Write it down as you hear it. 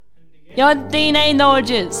Your DNA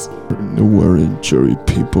knowledges. The Wurundjeri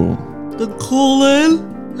people. The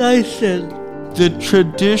Kulin Nation. The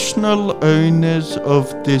traditional owners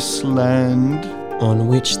of this land. On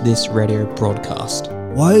which this radio broadcast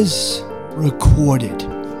Was recorded.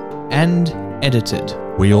 And edited.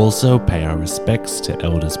 We also pay our respects to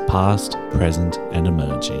elders past, present, and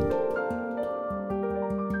emerging.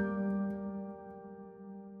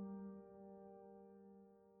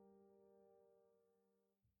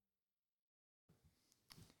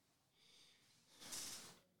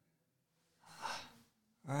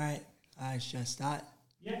 Alright, I shall start.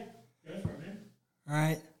 Yeah, go for it, man.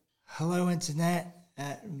 Alright, hello internet.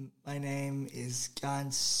 My name is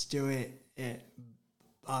Gun Stewart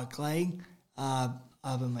Barclay.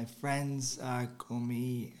 Other my friends call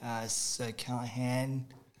me Sir Callahan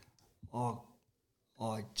or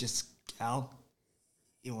just Cal.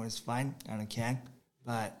 It was fine, I don't care.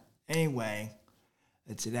 But anyway,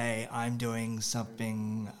 today I'm doing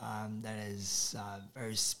something that is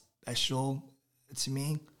very special to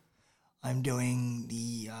me. I'm doing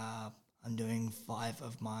 5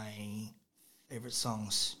 of my favorite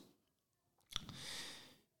songs.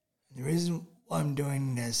 The reason why I'm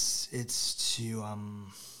doing this, it's to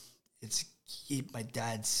keep my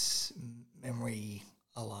dad's memory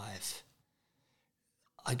alive.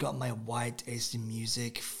 I got my white taste in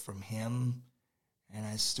music from him, and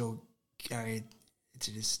I still carry it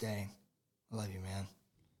to this day. I love you, man.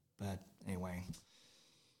 But anyway,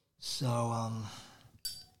 so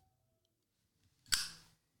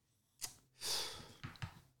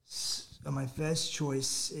my first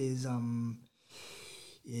choice is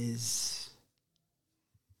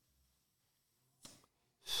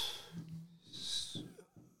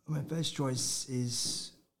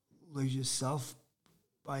Lose Yourself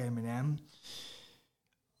by Eminem.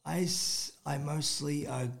 I mostly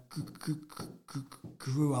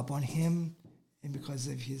grew up on him, and because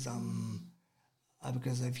of his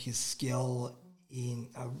skill in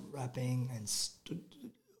rapping and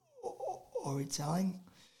storytelling.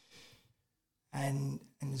 And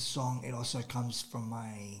the song, it also comes from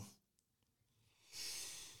my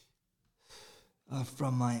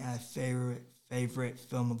favorite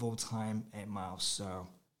film of all time, 8 Mile. So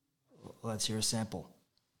let's hear a sample.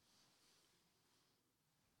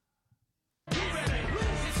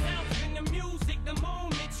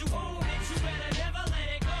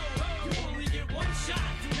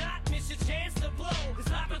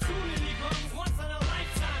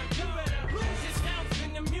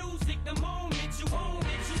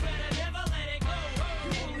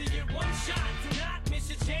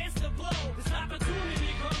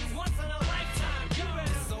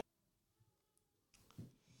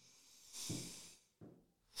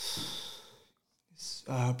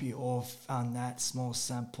 I hope you all found that small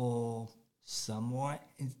sample somewhat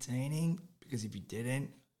entertaining, because if you didn't,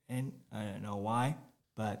 and I don't know why,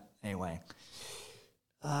 but anyway.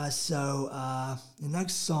 So the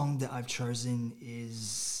next song that I've chosen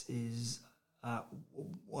is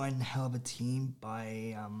One Hell of a Team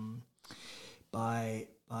by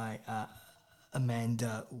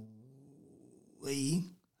Amanda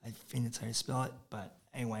Lee. I think that's how you spell it, but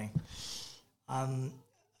anyway.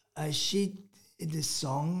 This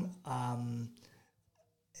song,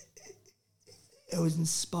 it was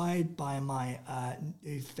inspired by my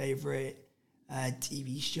new favorite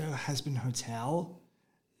TV show, Husband Hotel.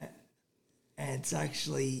 And it's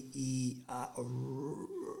actually a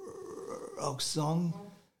rock song.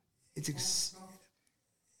 It's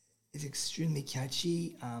extremely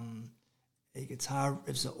catchy. The guitar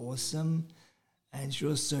riffs are awesome, and she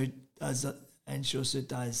also does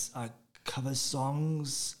cover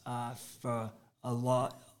songs for a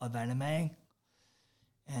lot of anime,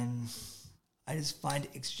 and I just find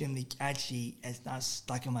it extremely catchy. It's not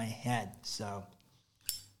stuck in my head, so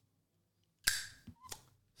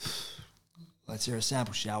let's hear a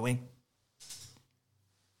sample, shall we?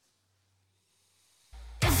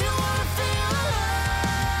 If you wanna feel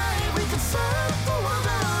alive, we can set the world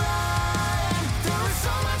alive. There is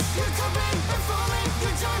so much you could be, and for me, you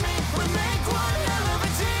join me, we make one hell of a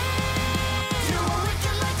team. You are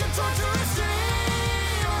wicked like a torturous dream,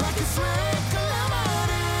 like a sweet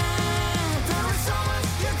calamity. There is so much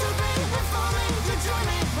you could be, and for me, you join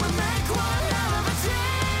me, we make one hell of a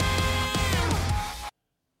team.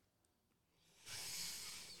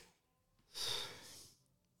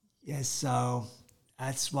 Yes, so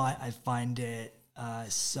that's why I find it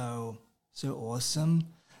so awesome,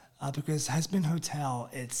 because Husband Hotel,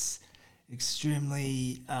 it's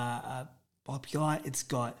extremely popular. It's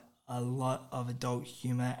got a lot of adult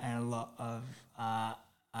humor and a lot of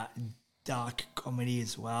dark comedy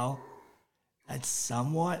as well. That's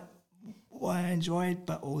somewhat what I enjoyed,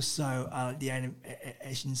 but also the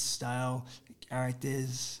animation style,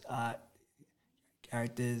 characters,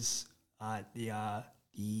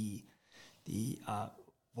 the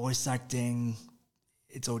voice acting.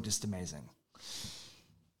 It's all just amazing.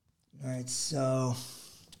 All right, so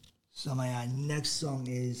my next song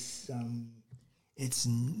is it's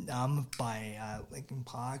 "Numb" by Linkin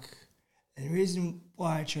Park, and the reason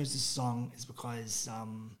why I chose this song is because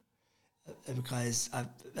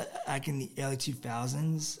back in the early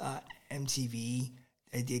 2000s, MTV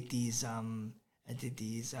they did these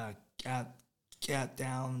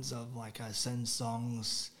countdowns of like certain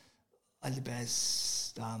songs, like the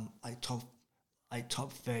best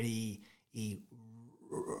top 30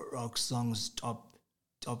 rock songs, top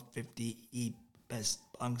 50 best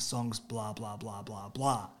punk songs, blah blah blah blah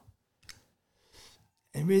blah.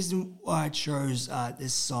 And the reason why I chose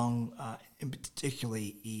this song in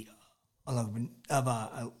particularly, along with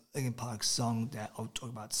another Linkin Park song that I'll talk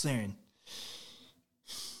about soon.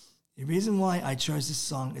 The reason why I chose this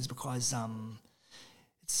song is because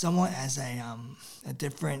it somewhat has a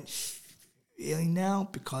different feeling now,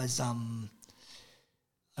 because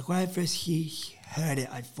like when I first heard it,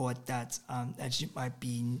 I thought that you might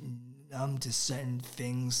be numb to certain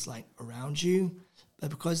things like around you, but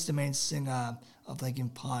because the main singer of Linkin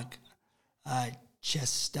Park,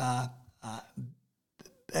 Chester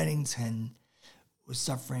Bennington, was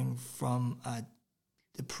suffering from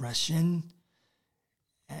depression,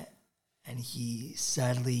 and he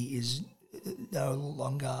sadly is no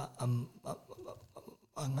longer among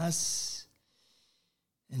us,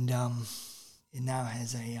 and it now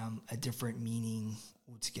has a different meaning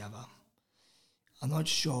altogether. I'm not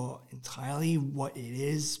sure entirely what it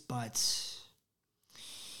is, but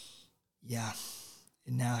yeah,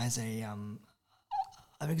 it now has I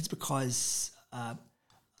think it's because I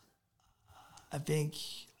think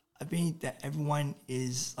that everyone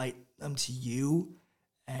is like to you,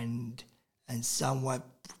 and somewhat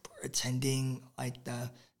pretending like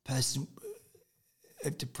the person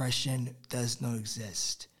of depression does not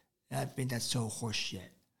exist. And I think that's so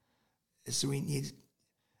horseshit. So we need,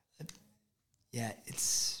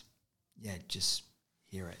 just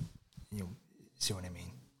hear it. You'll see what I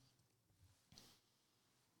mean.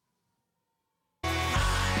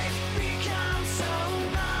 I've become so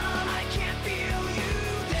numb, I can't feel you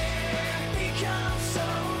there. Become so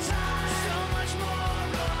tired, so much more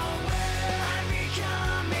aware. I'm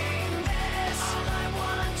becoming this. All I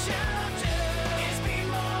want to do is be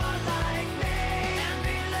more like me and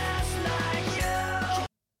be less like you.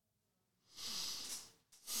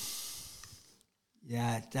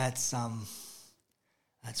 Yeah, that's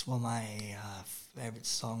one of my favorite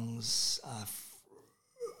songs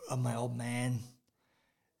of my old man.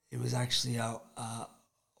 It was actually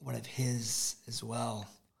one of his as well,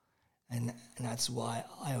 and that's why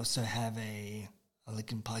I also have a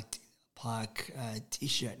Linkin Park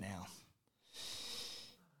T-shirt now.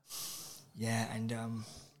 Yeah, and the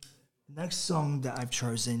next song that I've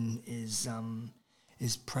chosen is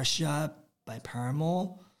 "Pressure" by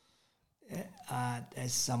Paramore.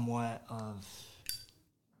 There's somewhat of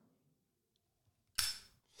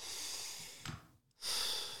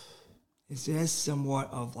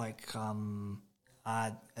like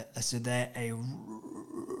so they're a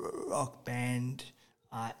rock band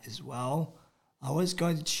as well. I was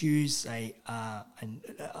going to choose another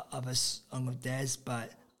song of theirs,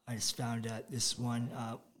 but I just found out this one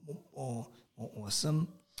more awesome.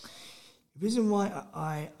 The reason why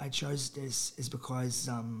I chose this is because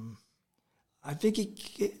I think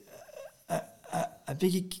it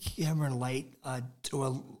can relate to a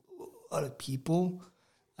lot of people.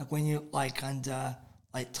 Like when you're like under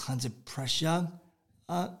like tons of pressure,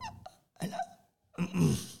 and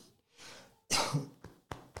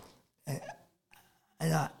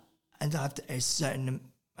after a certain amount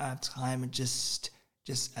of time, it just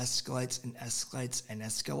escalates and escalates and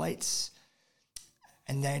escalates,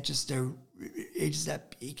 and then it just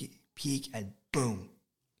that peak and boom,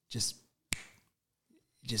 just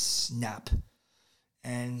snap.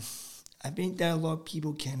 And I think that a lot of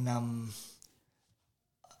people can I'm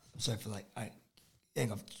sorry for like I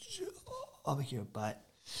think of over here, but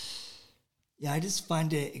yeah, I just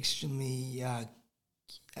find it extremely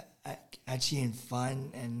catchy and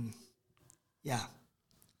fun, and yeah,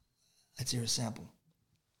 let's hear a sample.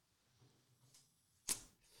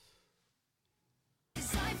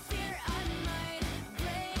 'Cause I fear I might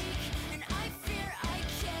break, and I fear I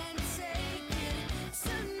can't take it.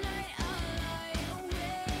 Tonight I'll lie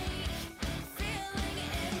awake, feeling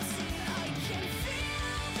empty. I can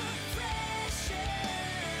feel the pressure.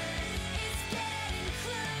 It's getting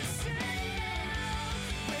closer now.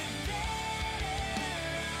 We're begging.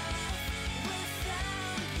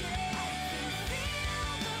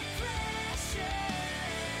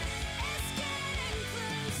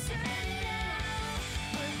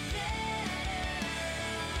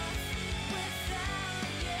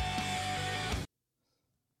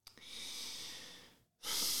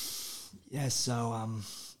 Yeah, so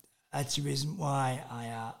that's the reason why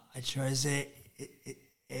I chose it.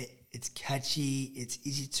 It's catchy, it's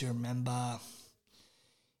easy to remember,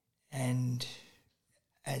 and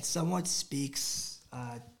it somewhat speaks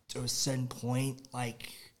to a certain point.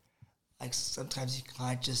 Like sometimes you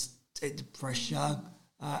can't just take the pressure,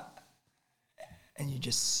 and you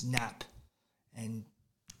just snap, and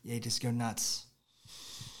yeah, you just go nuts.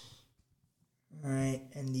 All right,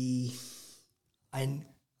 and I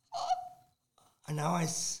know I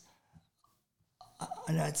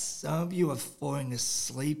know some of you are falling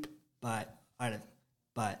asleep, but I don't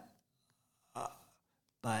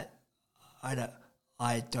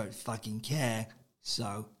fucking care.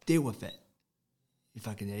 So deal with it, you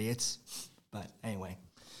fucking idiots. But anyway,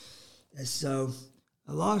 so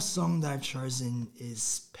the last song that I've chosen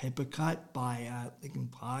is "Paper Cut" by Linkin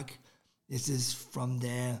Park. This is from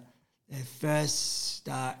their first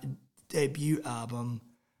debut album,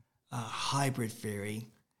 Hybrid Theory.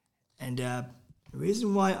 And the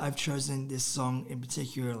reason why I've chosen this song in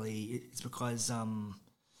particularly is because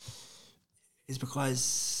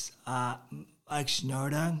Mike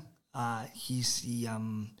Shinoda, he's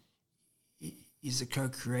the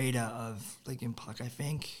co-creator of Linkin Park, I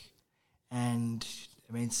think, and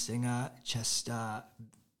the main singer Chester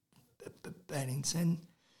Bennington.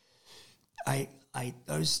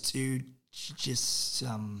 Those two just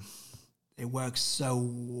they work so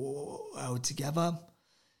well together,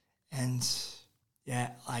 and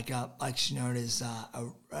yeah, like Shinoda's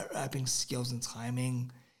rapping skills and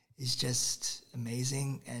timing is just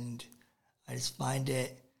amazing, and I just find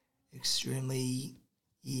it extremely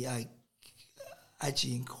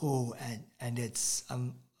edgy and cool, and it's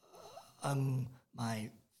my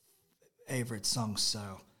favorite song.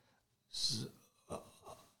 So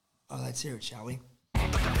let's hear it, shall we?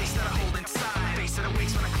 Face that I hold inside, face that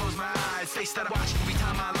awakes when I close my eyes, face that I watch every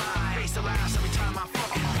time I lie, face that laughs every time I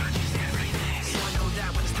fall. So I know that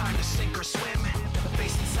when it's time to sink or swim, the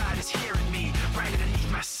face inside is hearing me right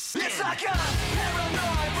underneath my skin. It's like a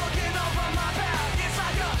paranoid looking over my back. It's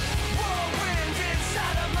like a whirlwind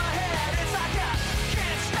inside of my head. It's like I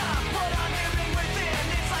can't stop what I'm living within.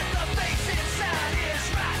 It's like the face inside is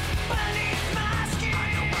right beneath my skin. I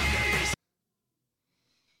know I'm gonna face.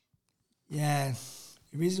 Yeah,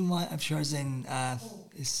 the reason why I've chosen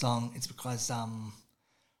this song is because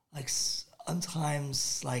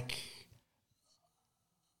sometimes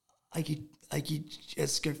you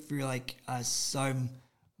just go through so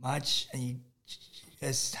much, and you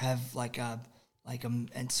just have a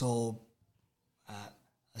mental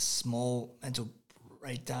a small mental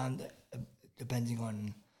breakdown, depending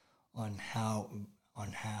on how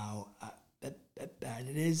bad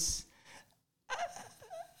it is.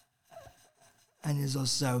 And there's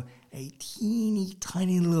also a teeny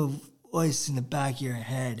tiny little voice in the back of your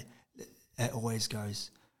head that always goes,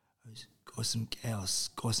 cause some chaos,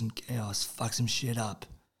 fuck some shit up,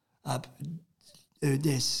 do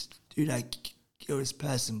this, do that, kill this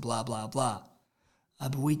person, blah, blah, blah.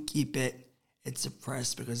 But we keep it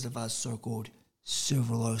suppressed because of our so-called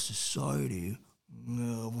civilized society,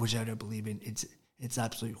 which I don't believe in. It's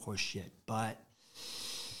absolute horseshit. But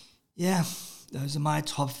yeah, those are my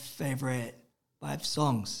top favorite 5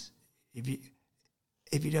 songs. If you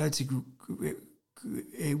don't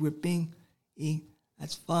agree with me,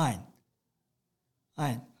 that's fine.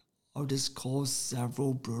 I'll just cause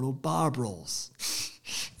several brutal barbels.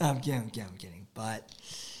 I'm kidding. But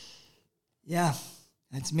yeah,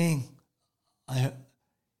 that's me. I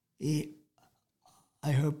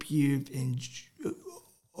hope you've enjoyed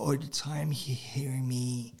the time hearing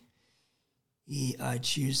me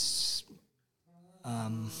choose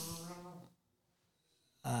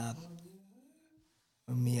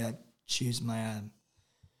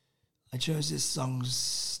I chose these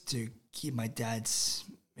songs to keep my dad's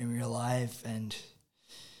memory alive, and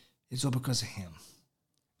it's all because of him.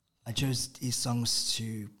 I chose these songs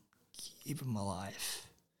to keep him alive.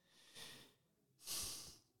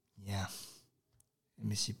 Yeah. I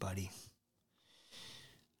miss you, buddy.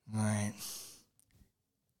 Alright.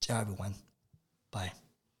 Ciao, everyone. Bye.